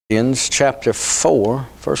Corinthians chapter 4.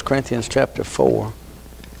 1 Corinthians chapter 4.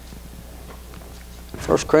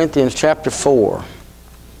 1 Corinthians chapter 4.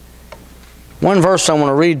 One verse I want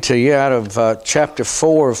to read to you out of chapter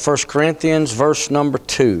 4 of 1 Corinthians, verse number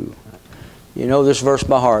 2. You know this verse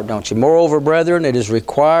by heart, don't you? Moreover, brethren, it is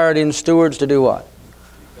required in stewards to do what?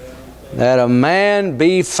 That a man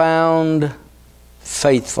be found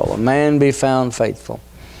faithful. A man be found faithful.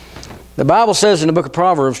 The Bible says in the book of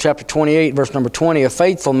Proverbs, chapter 28, verse number 20, a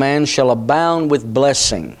faithful man shall abound with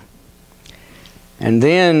blessing. And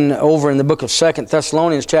then over in the book of 2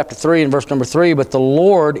 Thessalonians, chapter 3, and verse number 3, but the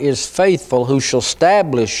Lord is faithful, who shall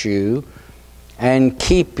establish you and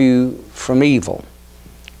keep you from evil.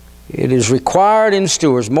 It is required in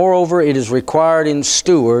stewards. Moreover, it is required in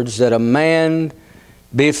stewards that a man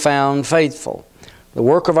be found faithful. The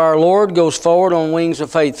work of our Lord goes forward on wings of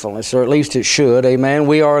faithfulness, or at least it should. Amen.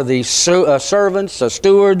 We are the servants, the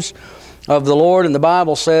stewards of the Lord. And the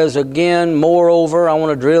Bible says again, moreover, I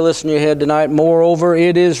want to drill this in your head tonight, moreover,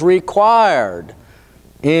 it is required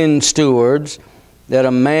in stewards that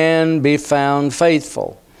a man be found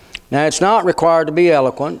faithful. Now, it's not required to be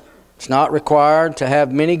eloquent. It's not required to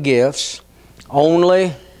have many gifts,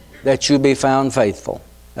 only that you be found faithful.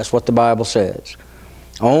 That's what the Bible says.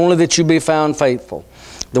 Only that you be found faithful.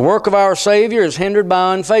 The work of our Savior is hindered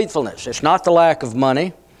by unfaithfulness. It's not the lack of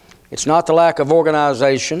money. It's not the lack of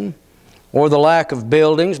organization or the lack of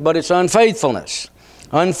buildings, but it's unfaithfulness.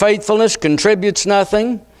 Unfaithfulness contributes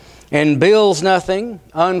nothing and builds nothing.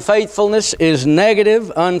 Unfaithfulness is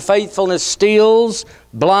negative. Unfaithfulness steals,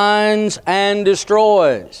 blinds, and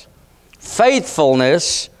destroys.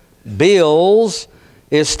 Faithfulness builds,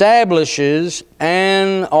 establishes,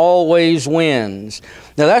 and always wins.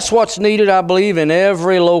 Now that's what's needed, I believe, in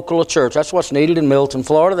every local church. That's what's needed in Milton,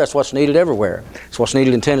 Florida. That's what's needed everywhere. It's what's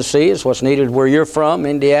needed in Tennessee. It's what's needed where you're from,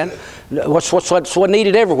 Indiana. What's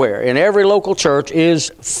needed everywhere. In every local church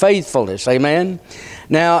is faithfulness. Amen?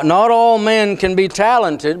 Now, not all men can be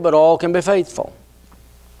talented, but all can be faithful.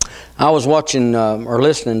 I was watching or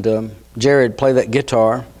listening to Jared play that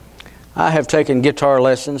guitar. I have taken guitar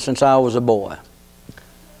lessons since I was a boy.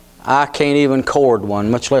 I can't even chord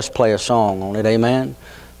one, much less play a song on it, amen?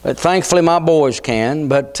 But thankfully my boys can,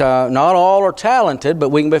 but not all are talented, but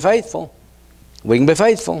we can be faithful. We can be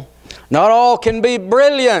faithful. Not all can be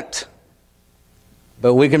brilliant,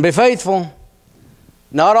 but we can be faithful.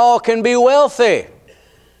 Not all can be wealthy,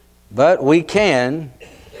 but we can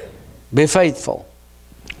be faithful.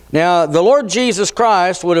 Now, the Lord Jesus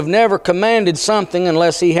Christ would have never commanded something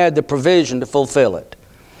unless He had the provision to fulfill it.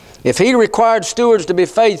 If He required stewards to be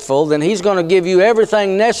faithful, then He's going to give you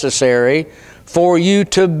everything necessary for you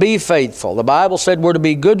to be faithful. The Bible said we're to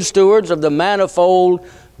be good stewards of the manifold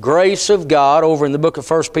grace of God. Over in the book of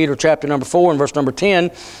 1 Peter chapter number 4 and verse number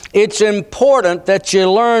 10, it's important that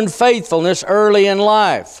you learn faithfulness early in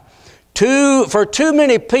life. For too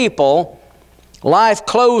many people, life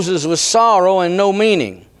closes with sorrow and no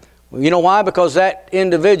meaning. You know why? Because that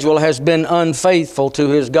individual has been unfaithful to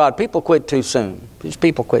his God. People quit too soon. These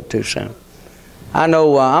people quit too soon. I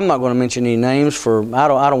know, I'm not going to mention any names for, I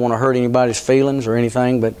don't want to hurt anybody's feelings or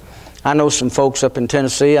anything, but I know some folks up in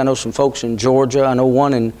Tennessee. I know some folks in Georgia. I know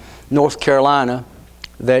one in North Carolina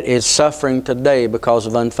that is suffering today because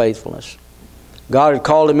of unfaithfulness. God had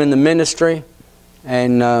called him in the ministry,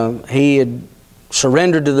 and he had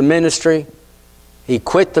surrendered to the ministry. He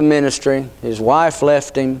quit the ministry. His wife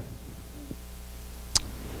left him.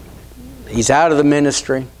 He's out of the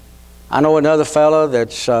ministry. I know another fellow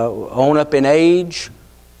that's on up in age,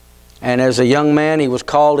 and as a young man he was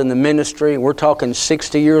called in the ministry. We're talking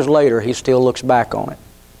 60 years later, he still looks back on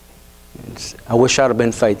it. I wish I'd have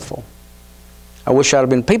been faithful. I wish I'd have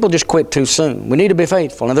been. People just quit too soon. We need to be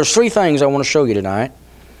faithful. Now there's three things I want to show you tonight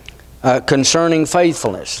concerning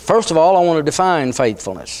faithfulness. First of all, I want to define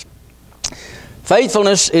faithfulness.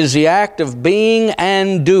 Faithfulness is the act of being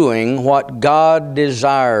and doing what God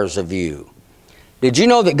desires of you. Did you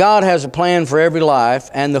know that God has a plan for every life,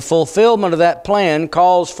 and the fulfillment of that plan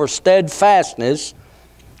calls for steadfastness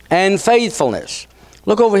and faithfulness?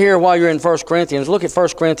 Look over here while you're in 1 Corinthians. Look at 1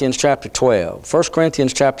 Corinthians chapter 12. 1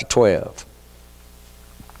 Corinthians chapter 12.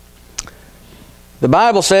 The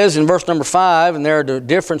Bible says in verse number 5, and there are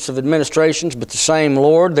difference of administrations, but the same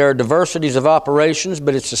Lord. There are diversities of operations,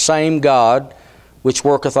 but it's the same God which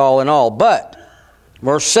worketh all in all. But,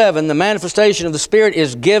 verse 7, the manifestation of the Spirit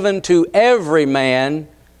is given to every man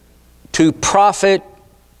to profit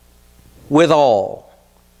withal.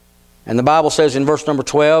 And the Bible says in verse number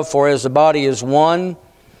 12, for as the body is one,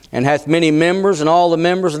 and hath many members, and all the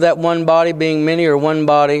members of that one body, being many, are one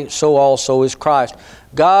body, so also is Christ.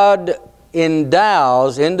 God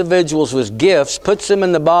endows individuals with gifts, puts them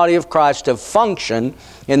in the body of Christ to function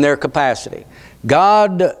in their capacity.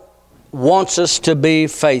 God wants us to be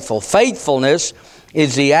faithful. Faithfulness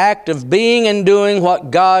is the act of being and doing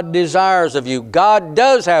what God desires of you. God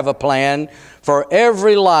does have a plan for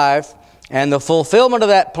every life, and the fulfillment of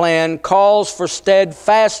that plan calls for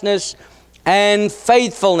steadfastness and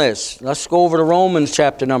faithfulness. Let's go over to Romans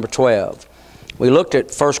chapter number 12. We looked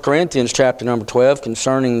at 1 Corinthians chapter number 12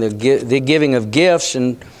 concerning the giving of gifts.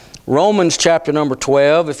 In Romans chapter number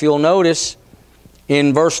 12, if you'll notice,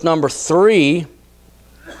 in verse number 3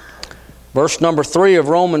 of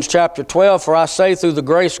Romans chapter 12, "For I say through the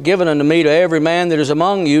grace given unto me to every man that is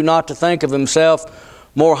among you, not to think of himself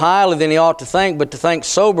more highly than he ought to think, but to think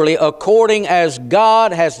soberly, according as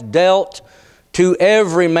God has dealt to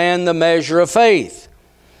every man the measure of faith.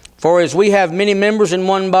 For as we have many members in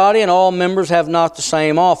one body, and all members have not the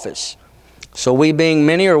same office, so we being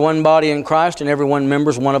many are one body in Christ, and every one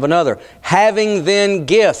members one of another. Having then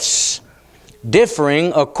gifts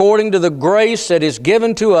differing according to the grace that is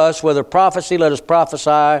given to us, whether prophecy, let us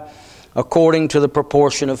prophesy according to the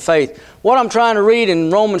proportion of faith." What I'm trying to read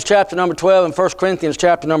in Romans chapter number 12 and 1 Corinthians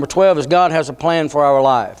chapter number 12 is God has a plan for our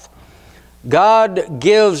life. God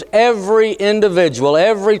gives every individual,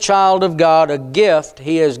 every child of God, a gift.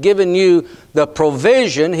 He has given you the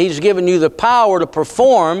provision. He's given you the power to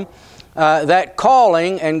perform that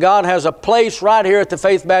calling, and God has a place right here at the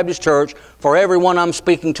Faith Baptist Church for everyone I'm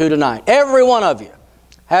speaking to tonight. Every one of you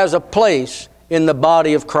has a place in the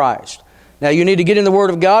body of Christ. Now you need to get in the Word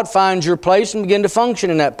of God, find your place, and begin to function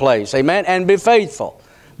in that place. Amen? And be faithful.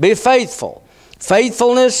 Be faithful.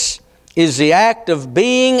 Faithfulness is the act of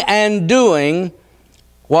being and doing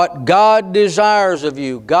what God desires of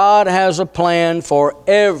you. God has a plan for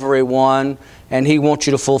everyone, and He wants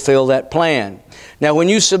you to fulfill that plan. Now, when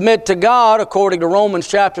you submit to God, according to Romans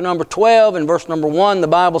chapter number 12 and verse number 1, the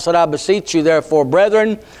Bible said, "I beseech you, therefore,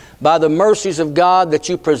 brethren, by the mercies of God, that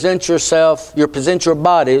you present your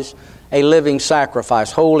bodies a living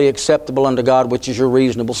sacrifice, wholly acceptable unto God, which is your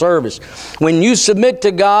reasonable service." When you submit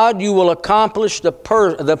to God, you will accomplish the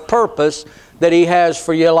purpose that He has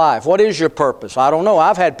for your life. What is your purpose? I don't know.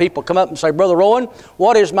 I've had people come up and say, "Brother Rowan,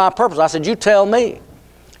 what is my purpose?" I said, "You tell me."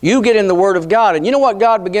 You get in the Word of God, and you know what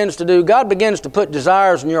God begins to do? God begins to put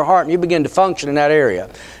desires in your heart, and you begin to function in that area.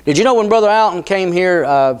 Did you know when Brother Alton came here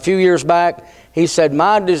a few years back, he said,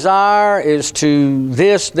 "My desire is to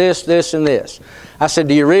this, this, this, and this." I said,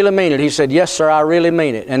 "Do you really mean it?" He said, "Yes, sir, I really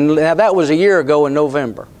mean it." And now that was a year ago in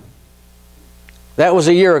November. That was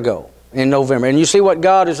a year ago in November. And you see what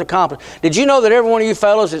God has accomplished. Did you know that every one of you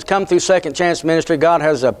fellows that's come through Second Chance Ministry, God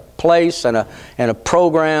has a place and a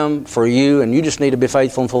program for you, and you just need to be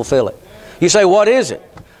faithful and fulfill it. You say, "What is it?"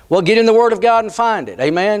 Well, get in the Word of God and find it.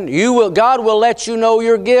 Amen? God will let you know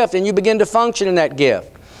your gift, and you begin to function in that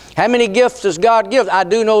gift. How many gifts does God give? I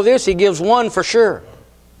do know this. He gives one for sure.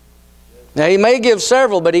 Now, He may give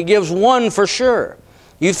several, but He gives one for sure.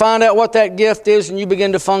 You find out what that gift is, and you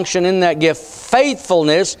begin to function in that gift.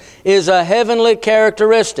 Faithfulness is a heavenly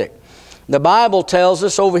characteristic. The Bible tells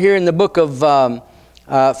us over here in the book of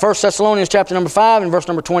 1 Thessalonians chapter number 5 and verse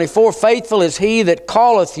number 24, "Faithful is He that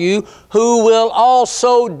calleth you, who will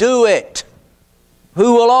also do it."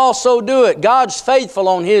 Who will also do it. God's faithful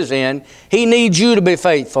on His end. He needs you to be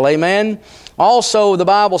faithful. Amen? Also, the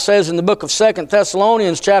Bible says in the book of 2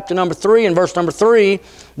 Thessalonians chapter number 3 and verse number 3,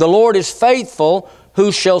 "The Lord is faithful, who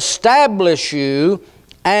shall establish you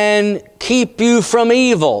and keep you from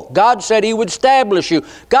evil." God said He would establish you.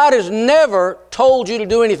 God has never told you to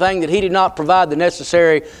do anything that He did not provide the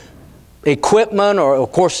necessary equipment, or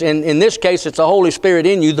of course in this case it's the Holy Spirit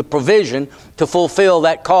in you, the provision to fulfill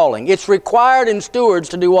that calling. It's required in stewards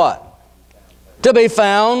to do what? To be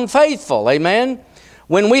found faithful. Amen?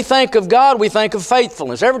 When we think of God, we think of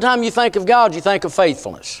faithfulness. Every time you think of God, you think of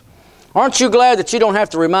faithfulness. Aren't you glad that you don't have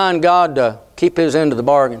to remind God to keep His end of the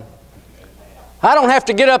bargain? I don't have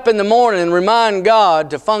to get up in the morning and remind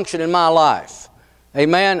God to function in my life.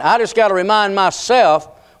 Amen? I just got to remind myself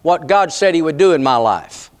what God said He would do in my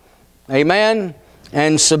life. Amen?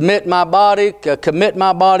 And submit my body, commit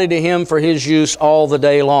my body to Him for His use all the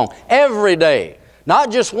day long. Every day.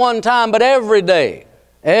 Not just one time, but every day.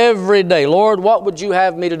 Every day. "Lord, what would you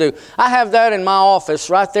have me to do?" I have that in my office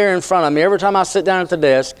right there in front of me. Every time I sit down at the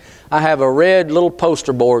desk, I have a red little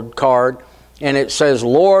poster board card, and it says,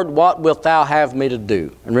 "Lord, what wilt thou have me to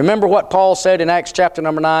do?" And remember what Paul said in Acts chapter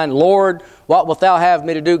number 9, "Lord, what wilt thou have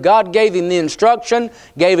me to do?" God gave him the instruction,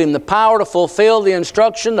 gave him the power to fulfill the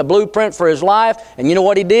instruction, the blueprint for his life, and you know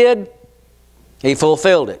what he did? He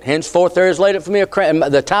fulfilled it. "Henceforth there is laid up for me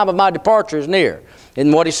the time of my departure is near."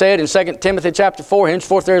 Isn't what he said in 2 Timothy chapter 4,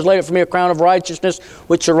 henceforth there is laid up for me a crown of righteousness,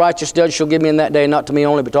 which the righteous judge shall give me in that day, not to me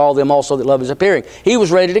only, but to all them also that love his appearing. He was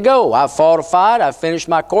ready to go. I've fought a fight, I've finished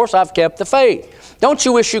my course, I've kept the faith. Don't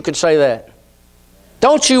you wish you could say that?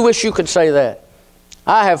 Don't you wish you could say that?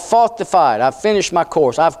 I have fought the fight, I've finished my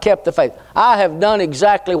course, I've kept the faith. I have done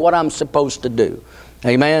exactly what I'm supposed to do.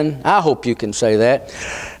 Amen? I hope you can say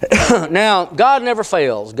that. Now, God never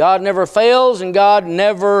fails. God never fails, and God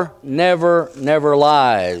never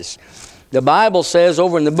lies. The Bible says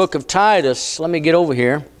over in the book of Titus, let me get over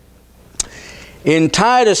here. In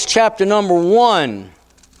Titus chapter number 1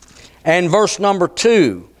 and verse number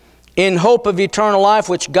 2, in hope of eternal life,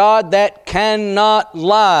 which God that cannot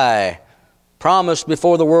lie promised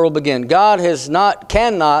before the world began. God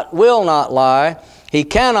will not lie. He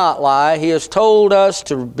cannot lie. He has told us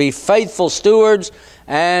to be faithful stewards,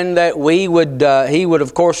 and that He would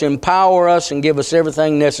of course empower us and give us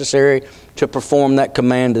everything necessary to perform that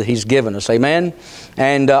command that He's given us. Amen?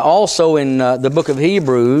 And also in the book of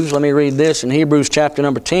Hebrews, let me read this in Hebrews chapter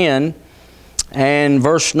number 10 and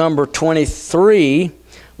verse number 23.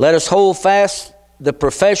 Let us hold fast the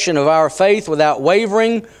profession of our faith without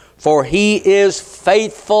wavering, for He is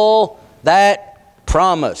faithful that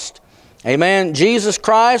promised. Amen. Jesus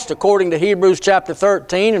Christ, according to Hebrews chapter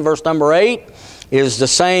 13 and verse number 8, is the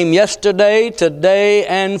same yesterday, today,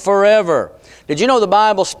 and forever. Did you know the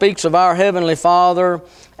Bible speaks of our Heavenly Father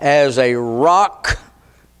as a rock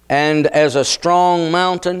and as a strong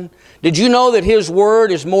mountain? Did you know that His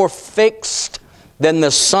Word is more fixed than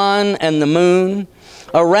the sun and the moon?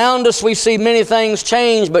 Around us we see many things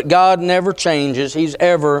change, but God never changes. He's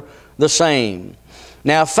ever the same.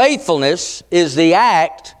 Now, faithfulness is the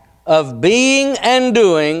act of being and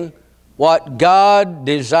doing what God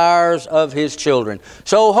desires of His children.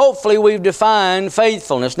 So hopefully we've defined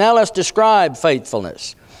faithfulness. Now let's describe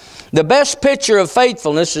faithfulness. The best picture of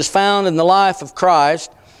faithfulness is found in the life of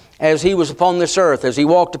Christ as He was upon this earth, as He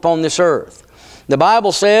walked upon this earth. The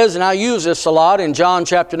Bible says, and I use this a lot in John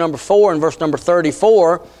chapter number 4 and verse number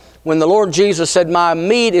 34, when the Lord Jesus said, "My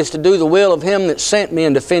meat is to do the will of Him that sent me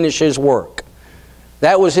and to finish His work."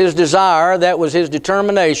 That was His desire, that was His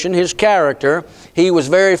determination, His character. He was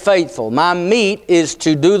very faithful. My meat is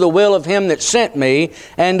to do the will of Him that sent me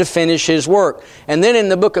and to finish His work. And then in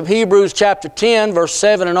the book of Hebrews chapter 10, verse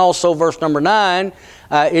 7 and also verse number 9,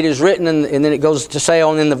 it is written, and then it goes to say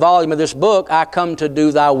in the volume of this book, "I come to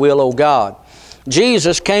do Thy will, O God."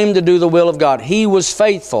 Jesus came to do the will of God. He was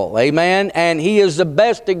faithful, amen? And He is the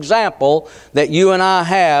best example that you and I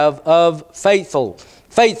have of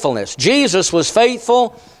faithfulness. Jesus was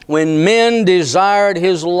faithful when men desired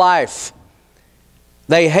His life.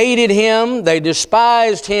 They hated Him, they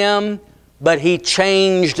despised Him, but He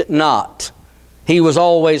changed not. He was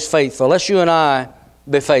always faithful. Let's you and I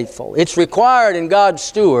be faithful. It's required in God's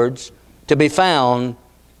stewards to be found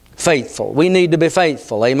faithful. We need to be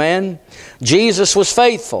faithful. Amen? Jesus was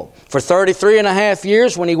faithful. For 33 and a half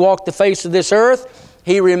years when He walked the face of this earth,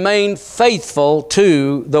 He remained faithful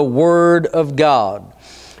to the Word of God.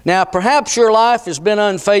 Now, perhaps your life has been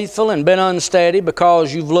unfaithful and been unsteady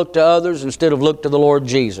because you've looked to others instead of looked to the Lord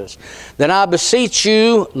Jesus. Then I beseech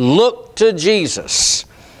you, look to Jesus.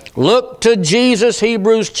 Look to Jesus,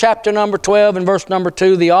 Hebrews chapter number 12 and verse number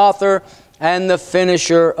 2, the author and the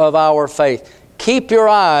finisher of our faith. Keep your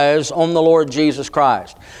eyes on the Lord Jesus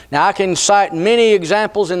Christ. Now, I can cite many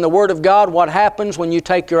examples in the Word of God what happens when you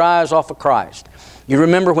take your eyes off of Christ. You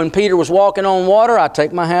remember when Peter was walking on water? I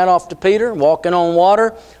take my hat off to Peter, walking on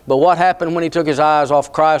water. But what happened when he took his eyes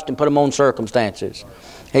off Christ and put them on circumstances?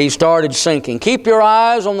 He started sinking. Keep your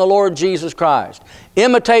eyes on the Lord Jesus Christ.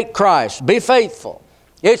 Imitate Christ. Be faithful.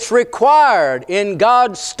 It's required in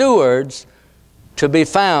God's stewards to be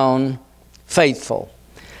found faithful.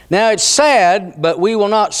 Now, it's sad, but we will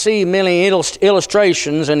not see many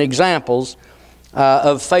illustrations and examples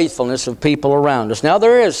of faithfulness of people around us. Now,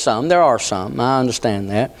 there are some, I understand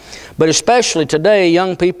that. But especially today,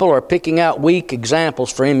 young people are picking out weak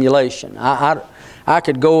examples for emulation. I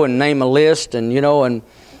could go and name a list, and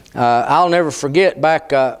I'll never forget back,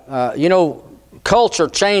 culture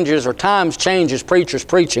changes or times changes, preachers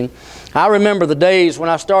preaching. I remember the days when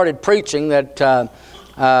I started preaching that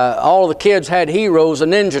all of the kids had heroes, the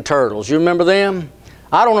Ninja Turtles. You remember them?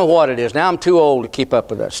 I don't know what it is. Now I'm too old to keep up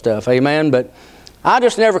with that stuff, amen? But I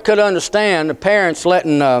just never could understand the parents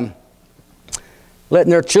letting their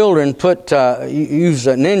children use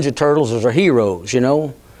Ninja Turtles as their heroes,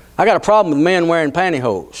 I got a problem with men wearing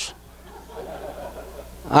pantyhose.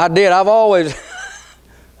 I did. I've always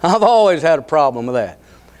had a problem with that.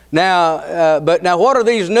 Now, but what are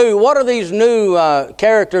these new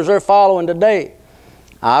characters they're following today?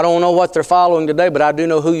 I don't know what they're following today, but I do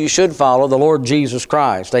know who you should follow, the Lord Jesus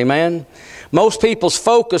Christ. Amen? Most people's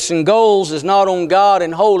focus and goals is not on God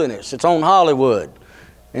and holiness. It's on Hollywood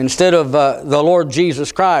instead of the Lord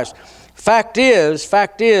Jesus Christ. Fact is,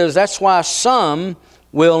 that's why some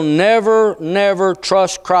will never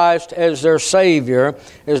trust Christ as their Savior,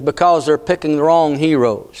 is because they're picking the wrong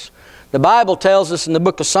heroes. The Bible tells us in the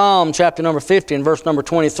book of Psalm, chapter number 50 and verse number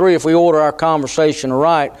 23, if we order our conversation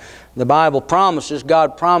right, the Bible promises,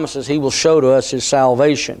 God promises He will show to us His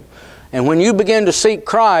salvation. And when you begin to seek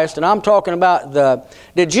Christ, and I'm talking about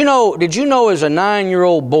did you know as a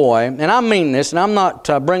 9-year-old boy, and I mean this, and I'm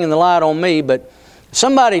not bringing the light on me, but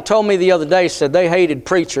somebody told me the other day, said they hated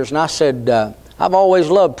preachers, and I said, I've always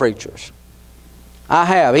loved preachers. I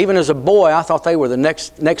have. Even as a boy, I thought they were the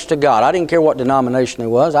next to God. I didn't care what denomination they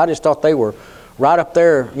was. I just thought they were right up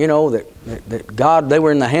there, you know, that God, they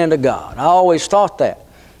were in the hand of God. I always thought that.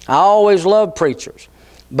 I always loved preachers.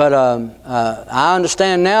 But I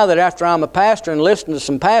understand now that after I'm a pastor and listen to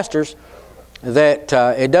some pastors, that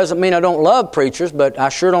it doesn't mean I don't love preachers, but I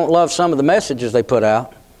sure don't love some of the messages they put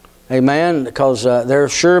out. Amen? Because they're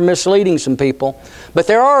sure misleading some people. But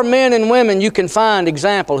there are men and women you can find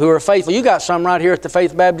example who are faithful. You got some right here at the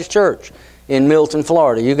Faith Baptist Church in Milton,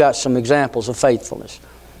 Florida. You got some examples of faithfulness.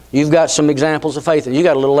 You've got some examples of faithfulness. You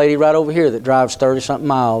got a little lady right over here that drives 30-something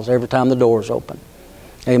miles every time the door's open.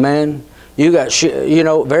 Amen? You got, you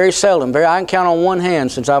know, very seldom. I can count on one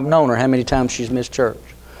hand since I've known her how many times she's missed church.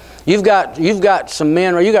 You've got some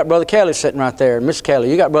men, you got Brother Kelly sitting right there, Miss Kelly.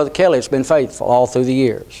 You got Brother Kelly that's been faithful all through the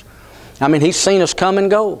years. I mean, he's seen us come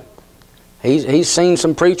and go. He's seen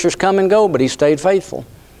some preachers come and go, but he stayed faithful.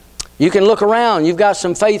 You can look around. You've got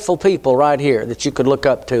some faithful people right here that you could look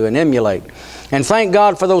up to and emulate. And thank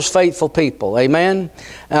God for those faithful people. Amen?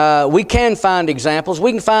 We can find examples.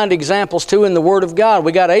 We can find examples too in the Word of God.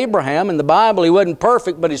 We got Abraham in the Bible. He wasn't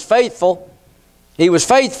perfect, but he's faithful. He was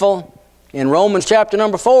faithful. In Romans chapter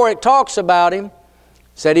number 4, it talks about him.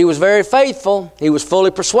 Said he was very faithful. He was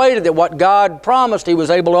fully persuaded that what God promised he was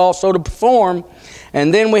able also to perform.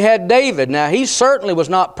 And then we had David. Now he certainly was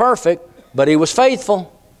not perfect, but he was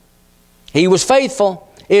faithful. He was faithful.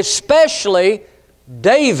 Especially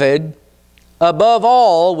David, above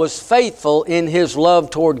all, was faithful in his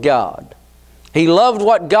love toward God. He loved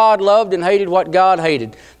what God loved and hated what God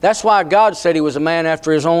hated. That's why God said he was a man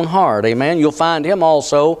after his own heart. Amen. You'll find him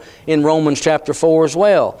also in Romans chapter 4 as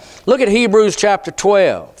well. Look at Hebrews chapter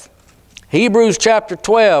 12. Hebrews chapter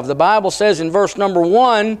 12. The Bible says in verse number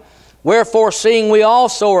 1, "Wherefore, seeing we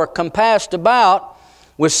also are compassed about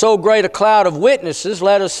with so great a cloud of witnesses,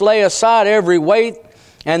 let us lay aside every weight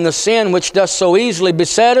and the sin which doth so easily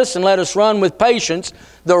beset us, and let us run with patience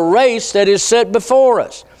the race that is set before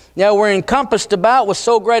us." Now, we're encompassed about with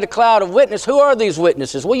so great a cloud of witnesses. Who are these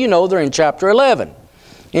witnesses? Well, you know, they're in chapter 11.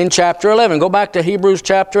 In chapter 11. Go back to Hebrews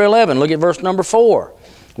chapter 11. Look at verse number 4.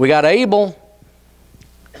 We got Abel.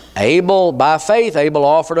 Abel, by faith, Abel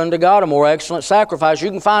offered unto God a more excellent sacrifice.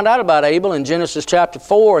 You can find out about Abel in Genesis chapter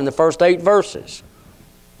 4 in the first 8 verses.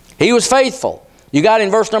 He was faithful. You got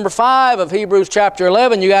in verse number 5 of Hebrews chapter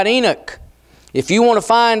 11, you got Enoch. If you want to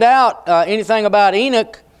find out anything about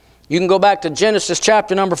Enoch, you can go back to Genesis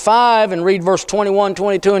chapter number 5 and read verse 21,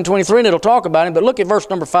 22, and 23, and it'll talk about him. But look at verse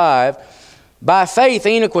number 5. "By faith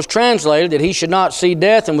Enoch was translated, that he should not see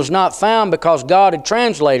death, and was not found, because God had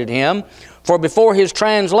translated him. For before his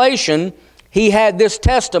translation he had this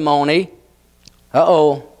testimony,"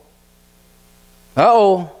 that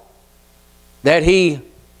he,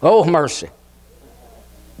 oh mercy,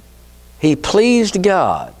 he pleased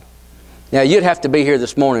God. Now you'd have to be here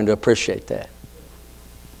this morning to appreciate that.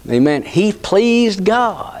 Amen. He pleased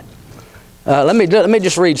God. Let me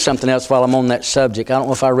just read something else while I'm on that subject. I don't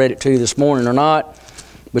know if I read it to you this morning or not,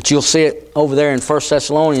 but you'll see it over there in 1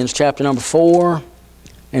 Thessalonians chapter number 4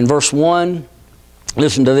 and verse 1.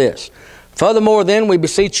 Listen to this. "Furthermore then, we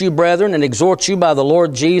beseech you, brethren, and exhort you by the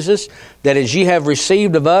Lord Jesus, that as ye have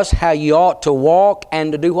received of us how ye ought to walk,"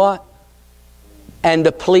 and to do what? And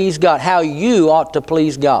to please God. How you ought to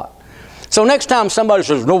please God. So next time somebody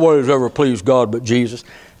says, "Nobody's ever pleased God but Jesus,"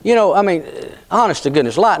 you know, I mean, honest to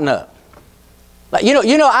goodness, lighten up. You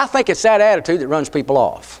know, I think it's that attitude that runs people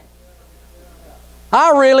off.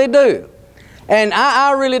 I really do. And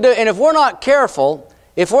I really do. And if we're not careful,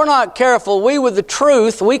 we with the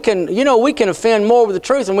truth, we can offend more with the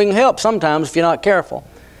truth than we can help sometimes if you're not careful.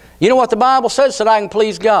 You know what the Bible says? That I can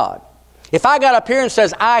please God. If I got up here and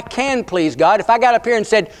says, I can please God, if I got up here and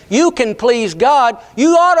said, you can please God,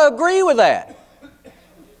 you ought to agree with that.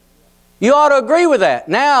 You ought to agree with that.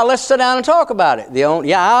 Now, let's sit down and talk about it.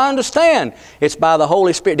 Yeah, I understand. It's by the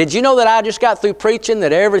Holy Spirit. Did you know that I just got through preaching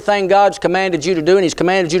that everything God's commanded you to do, and He's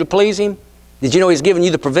commanded you to please Him? Did you know He's given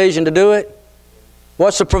you the provision to do it?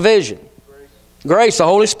 What's the provision? Grace, the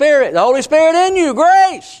Holy Spirit. The Holy Spirit in you,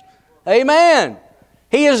 grace. Amen.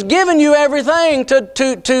 He has given you everything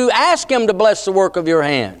to ask Him to bless the work of your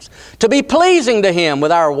hands, to be pleasing to Him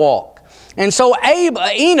with our walk. And so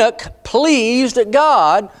Enoch pleased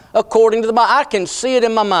God according to the Bible. I can see it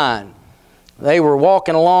in my mind. They were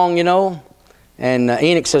walking along, you know, and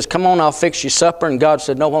Enoch says, come on, I'll fix you supper. And God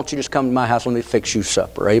said, no, why don't you just come to my house, let me fix you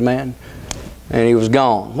supper. Amen. And he was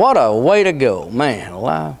gone. What a way to go. Man,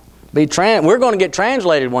 alive. We're going to get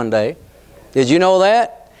translated one day. Did you know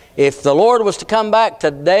that? If the Lord was to come back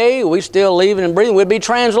today, we still living and breathing, we'd be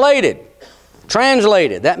translated.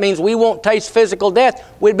 Translated. That means we won't taste physical death.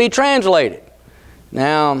 We'd be translated.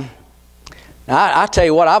 Now, I tell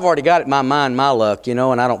you what, I've already got it in my mind, my luck, you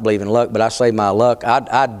know, and I don't believe in luck, but I say my luck.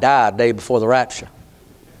 I'd die a day before the rapture.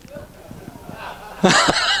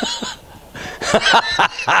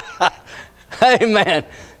 Amen.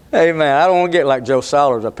 Amen. I don't want to get like Joe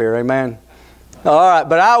Sollers up here. Amen. All right,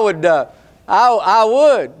 but I would.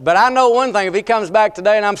 But I know one thing. If He comes back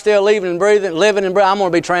today and I'm still living and breathing, I'm going to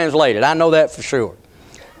be translated. I know that for sure.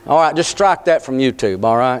 All right, just strike that from YouTube,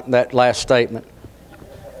 all right, that last statement.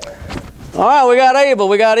 All right, we got Abel,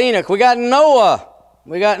 we got Enoch, we got Noah.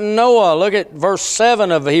 We got Noah. Look at verse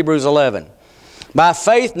 7 of Hebrews 11. By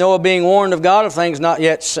faith, Noah being warned of God of things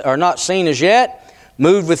are not seen as yet,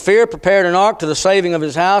 moved with fear, prepared an ark to the saving of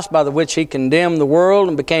his house, by the which he condemned the world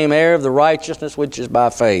and became heir of the righteousness which is by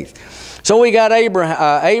faith. So we got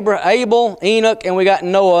Abel, Enoch, and we got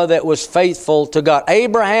Noah that was faithful to God.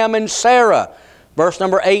 Abraham and Sarah, verse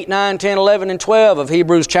number 8, 9, 10, 11, and 12 of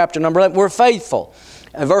Hebrews chapter number 11, were faithful.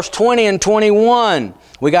 In verse 20 and 21,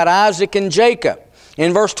 we got Isaac and Jacob.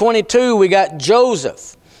 In verse 22, we got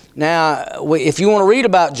Joseph. Now, if you want to read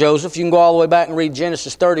about Joseph, you can go all the way back and read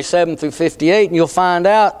Genesis 37 through 58, and you'll find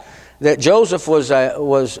out that Joseph was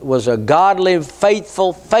a godly,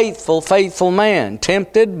 faithful man,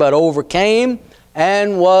 tempted but overcame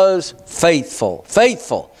and was faithful.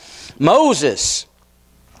 Faithful. Moses,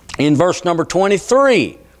 in verse number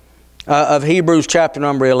 23 of Hebrews chapter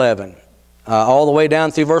number 11, all the way down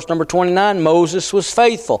through verse number 29, Moses was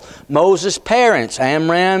faithful. Moses' parents,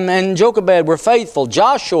 Amram and Jochebed, were faithful.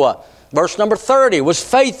 Joshua, verse number 30, was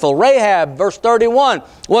faithful. Rahab, verse 31,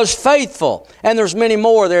 was faithful. And there's many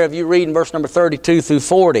more there if you read in verse number 32 through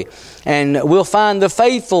 40. And we'll find the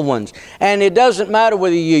faithful ones. And it doesn't matter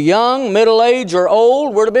whether you're young, middle-aged, or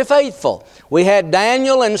old, we're to be faithful. We had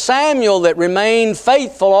Daniel and Samuel that remained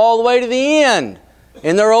faithful all the way to the end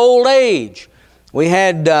in their old age. We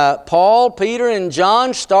had Paul, Peter, and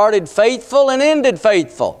John started faithful and ended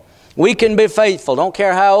faithful. We can be faithful. Don't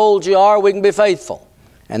care how old you are, we can be faithful.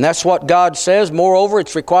 And that's what God says. Moreover,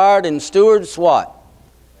 it's required in stewards what?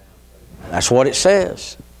 That's what it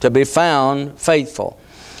says, to be found faithful.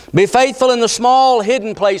 Be faithful in the small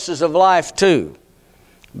hidden places of life too.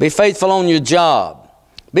 Be faithful on your job.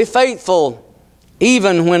 Be faithful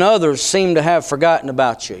even when others seem to have forgotten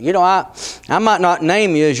about you. You know, I might not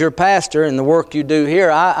name you as your pastor in the work you do here,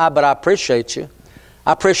 but I appreciate you.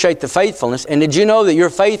 I appreciate the faithfulness. And did you know that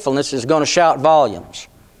your faithfulness is going to shout volumes?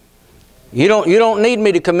 You don't need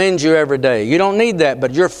me to commend you every day. You don't need that,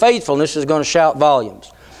 but your faithfulness is going to shout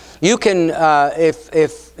volumes. You can,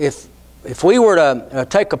 if we were to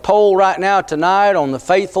take a poll right now tonight on the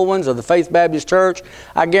faithful ones of the Faith Baptist Church,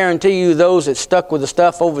 I guarantee you those that stuck with the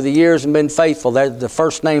stuff over the years and been faithful, they're the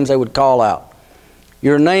first names they would call out.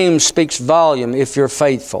 Your name speaks volume if you're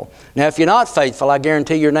faithful. Now, if you're not faithful, I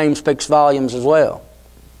guarantee your name speaks volumes as well.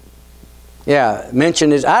 Yeah,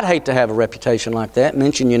 I'd hate to have a reputation like that.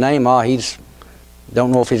 Mention your name,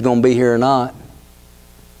 don't know if he's going to be here or not.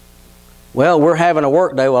 Well, we're having a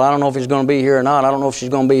work day. Well, I don't know if he's going to be here or not. I don't know if she's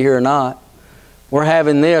going to be here or not. We're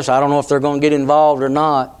having this. I don't know if they're going to get involved or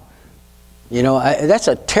not. You know, that's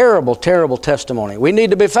a terrible, terrible testimony. We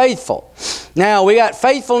need to be faithful. Now, we got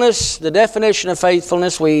faithfulness, the definition of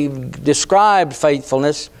faithfulness. We've described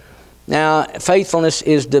faithfulness. Now, faithfulness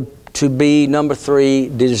is to be, number 3,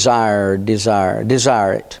 desire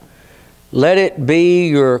it. Let it be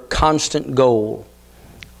your constant goal.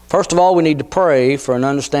 First of all, we need to pray for an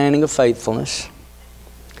understanding of faithfulness.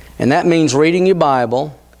 And that means reading your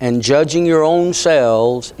Bible and judging your own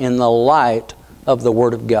selves in the light of the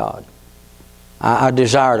Word of God. I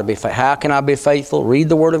desire to be faithful. How can I be faithful? Read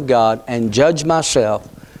the Word of God and judge myself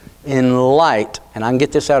in light. And I can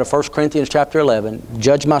get this out of 1 Corinthians chapter 11.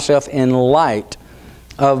 Judge myself in light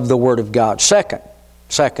of the Word of God. Second,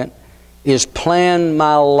 is plan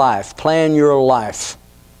my life, plan your life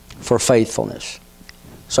for faithfulness.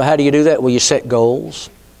 So how do you do that? Well, you set goals,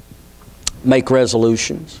 make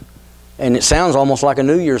resolutions. And it sounds almost like a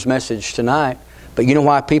New Year's message tonight. But you know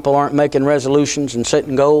why people aren't making resolutions and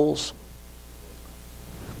setting goals?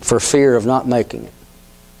 For fear of not making it.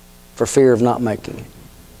 For fear of not making it.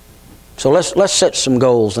 So let's set some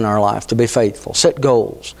goals in our life to be faithful. Set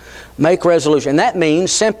goals. Make resolutions. And that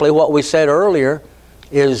means simply what we said earlier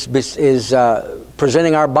is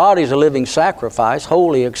presenting our bodies a living sacrifice,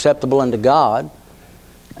 holy, acceptable unto God,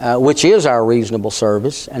 which is our reasonable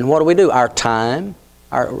service. And what do? Our time.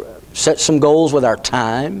 Set some goals with our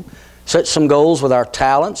time. Set some goals with our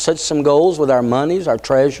talents. Set some goals with our monies, our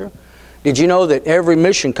treasure. Did you know that every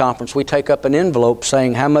mission conference we take up an envelope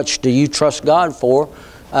saying how much do you trust God for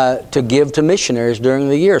to give to missionaries during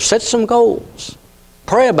the year? Set some goals.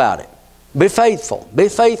 Pray about it. Be faithful. Be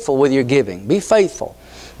faithful with your giving. Be faithful.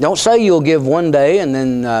 Don't say you'll give one day and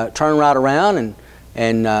then turn right around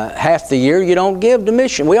and half the year you don't give to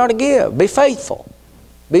mission. We ought to give. Be faithful.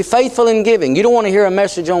 Be faithful in giving. You don't want to hear a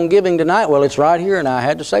message on giving tonight? Well, it's right here and I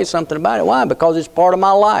had to say something about it. Why? Because it's part of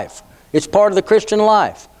my life. It's part of the Christian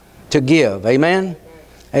life to give. Amen?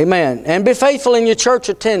 Amen. And be faithful in your church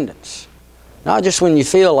attendance. Not just when you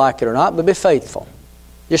feel like it or not, but be faithful.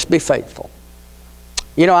 Just be faithful.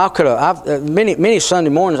 You know, I could have, many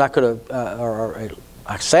Sunday mornings I could have,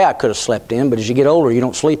 I say I could have slept in, but as you get older, you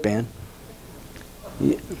don't sleep in.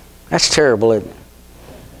 That's terrible, isn't it?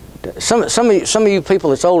 Some of you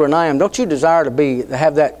people that's older than I am, don't you desire to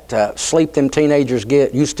have that sleep them teenagers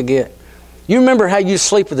used to get? You remember how you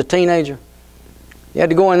sleep with a teenager? You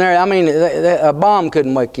had to go in there. I mean, a bomb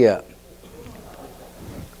couldn't wake you up.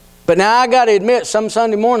 But now I got to admit, some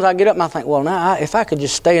Sunday mornings I get up and I think, well, now if I could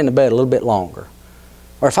just stay in the bed a little bit longer,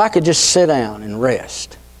 or if I could just sit down and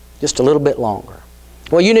rest just a little bit longer.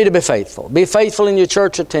 Well, you need to be faithful. Be faithful in your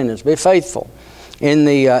church attendance. Be faithful in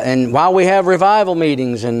and while we have revival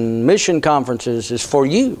meetings and mission conferences, is for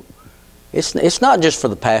you. It's not just for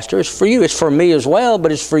the pastor. It's for you. It's for me as well,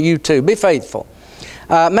 but it's for you too. Be faithful.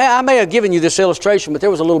 I may have given you this illustration, but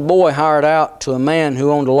there was a little boy hired out to a man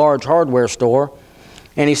who owned a large hardware store,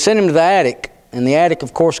 and he sent him to the attic. And the attic,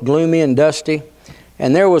 of course, gloomy and dusty.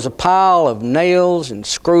 And there was a pile of nails and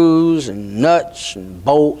screws and nuts and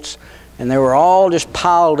bolts, and they were all just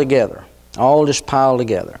piled together. All just piled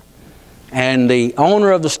together. And the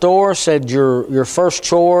owner of the store said, your first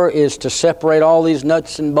chore is to separate all these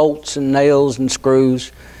nuts and bolts and nails and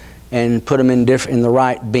screws and put them in the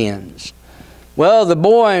right bins. Well, the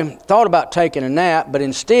boy thought about taking a nap, but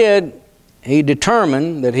instead he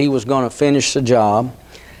determined that he was going to finish the job.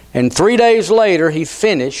 And 3 days later he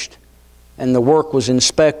finished, and the work was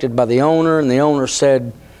inspected by the owner, and the owner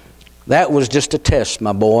said, that was just a test,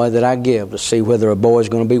 my boy, that I give to see whether a boy is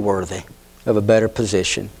going to be worthy of a better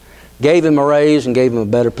position. Gave him a raise and gave him a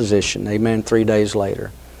better position. Amen. 3 days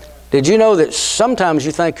later. Did you know that sometimes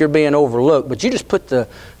you think you're being overlooked, but you just put the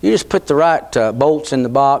right bolts in the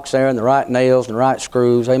box there, and the right nails and the right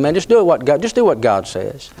screws. Amen. Just do what God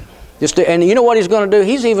says. And you know what He's going to do?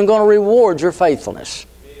 He's even going to reward your faithfulness.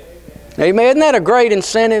 Amen. Isn't that a great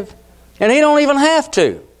incentive? And He don't even have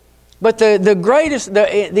to. But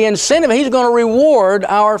the incentive, He's going to reward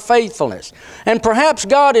our faithfulness. And perhaps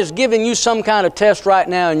God is giving you some kind of test right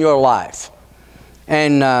now in your life.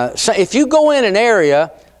 And so if you go in an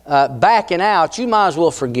area backing out, you might as well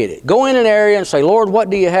forget it. Go in an area and say, Lord, what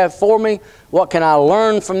do you have for me? What can I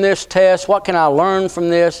learn from this test? What can I learn from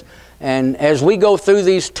this? And as we go through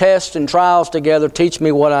these tests and trials together, teach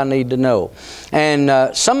me what I need to know.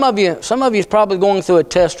 And some of you is probably going through a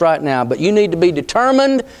test right now, but you need to be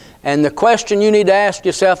determined. And the question you need to ask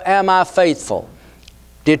yourself, am I faithful?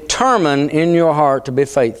 Determine in your heart to be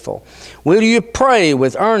faithful. Will you pray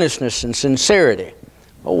with earnestness and sincerity?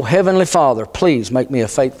 Oh, Heavenly Father, please make me a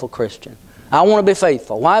faithful Christian. I want to be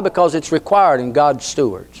faithful. Why? Because it's required in God's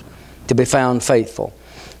stewards to be found faithful.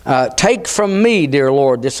 Take from me, dear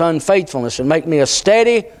Lord, this unfaithfulness and make me a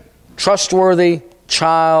steady, trustworthy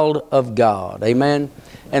child of God. Amen.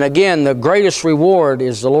 And again, the greatest reward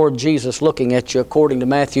is the Lord Jesus looking at you according to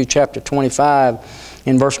Matthew chapter 25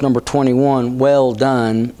 in verse number 21. Well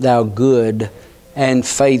done, thou good and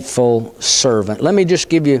faithful servant. Let me just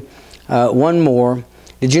give you one more.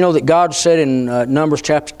 Did you know that God said in Numbers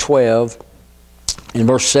chapter 12 in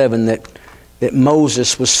verse 7 that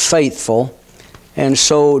Moses was faithful? And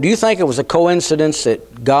so do you think it was a coincidence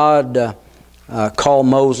that God called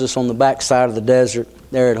Moses on the backside of the desert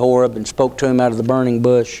there at Horeb and spoke to him out of the burning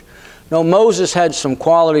bush? No, Moses had some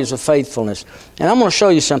qualities of faithfulness. And I'm going to show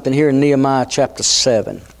you something here in Nehemiah chapter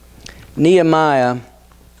 7. Nehemiah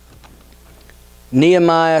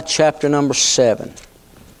Nehemiah chapter number 7.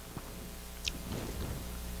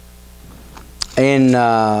 In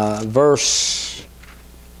verse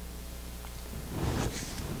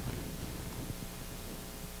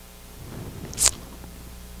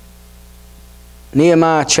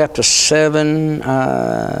Nehemiah chapter 7,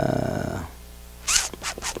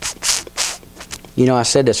 you know, I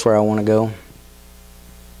said that's where I want to go.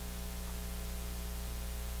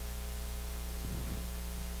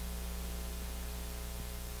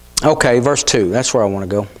 Okay, verse 2, that's where I want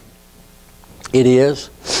to go. It is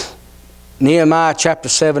Nehemiah chapter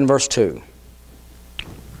 7, verse 2.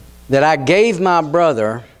 That I gave my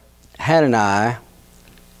brother Hananiah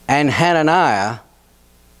and Hananiah,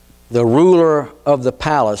 the ruler of the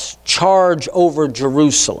palace, charge over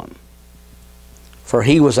Jerusalem. For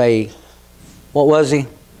he was what was he?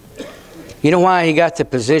 You know why he got the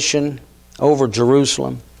position over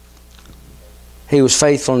Jerusalem? He was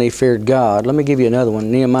faithful and he feared God. Let me give you another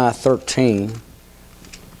one. Nehemiah 13.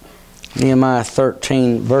 Nehemiah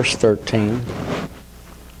 13, verse 13.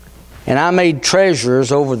 And I made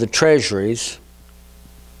treasurers over the treasuries,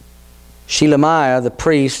 Shelemiah the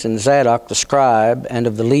priest and Zadok the scribe, and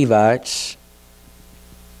of the Levites,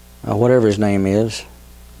 whatever his name is.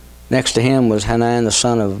 Next to him was Hanan the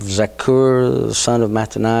son of Zakkur, the son of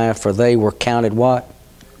Mattaniah, for they were counted what?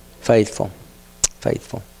 Faithful.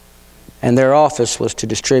 Faithful. And their office was to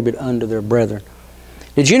distribute unto their brethren.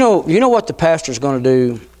 Did you know what the pastor's going to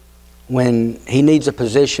do when he needs a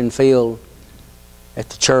position filled at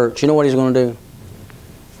the church? You know what he's going to do?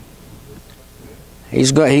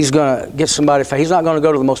 He's going to get somebody. He's not going to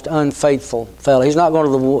go to the most unfaithful fellow. He's not going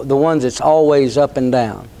to the ones that's always up and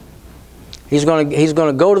down. He's going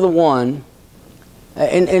to go to the one,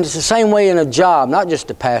 and it's the same way in a job, not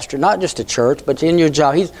just a pastor, not just a church, but in your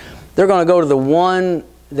job. They're going to go to the one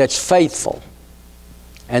that's faithful,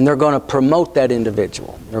 and they're going to promote that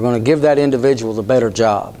individual. They're going to give that individual the better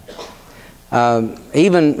job.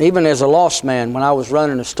 Even as a lost man, when I was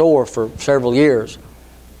running a store for several years,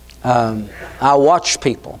 I watched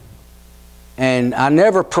people, and I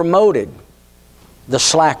never promoted the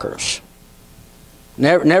slackers.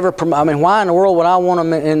 Never. I mean, why in the world would I want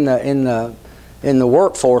them in the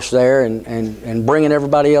workforce there and bringing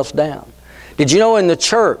everybody else down? Did you know in the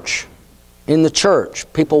church,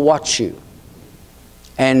 people watch you,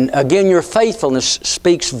 and again, your faithfulness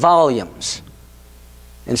speaks volumes.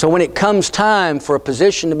 And so when it comes time for a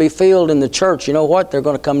position to be filled in the church, you know what? They're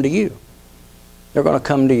going to come to you. They're going to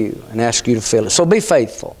come to you and ask you to fill it. So be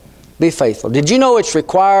faithful. Be faithful. Did you know it's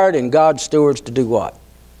required in God's stewards to do what?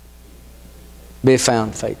 Be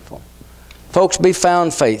found faithful. Folks, be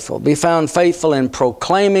found faithful. Be found faithful in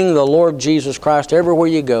proclaiming the Lord Jesus Christ everywhere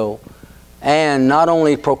you go. And not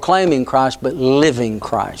only proclaiming Christ, but living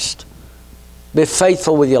Christ. Be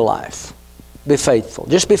faithful with your life. Be faithful.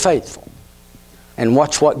 Just be faithful. And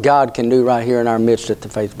watch what God can do right here in our midst at the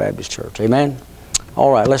Faith Baptist Church. Amen?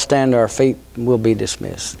 All right, let's stand to our feet and we'll be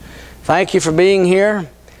dismissed. Thank you for being here.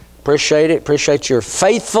 Appreciate it. Appreciate your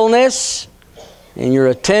faithfulness and your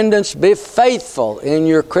attendance. Be faithful in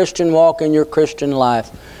your Christian walk and your Christian life.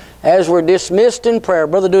 As we're dismissed in prayer,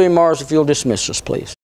 Brother Dewey Mars, if you'll dismiss us, please.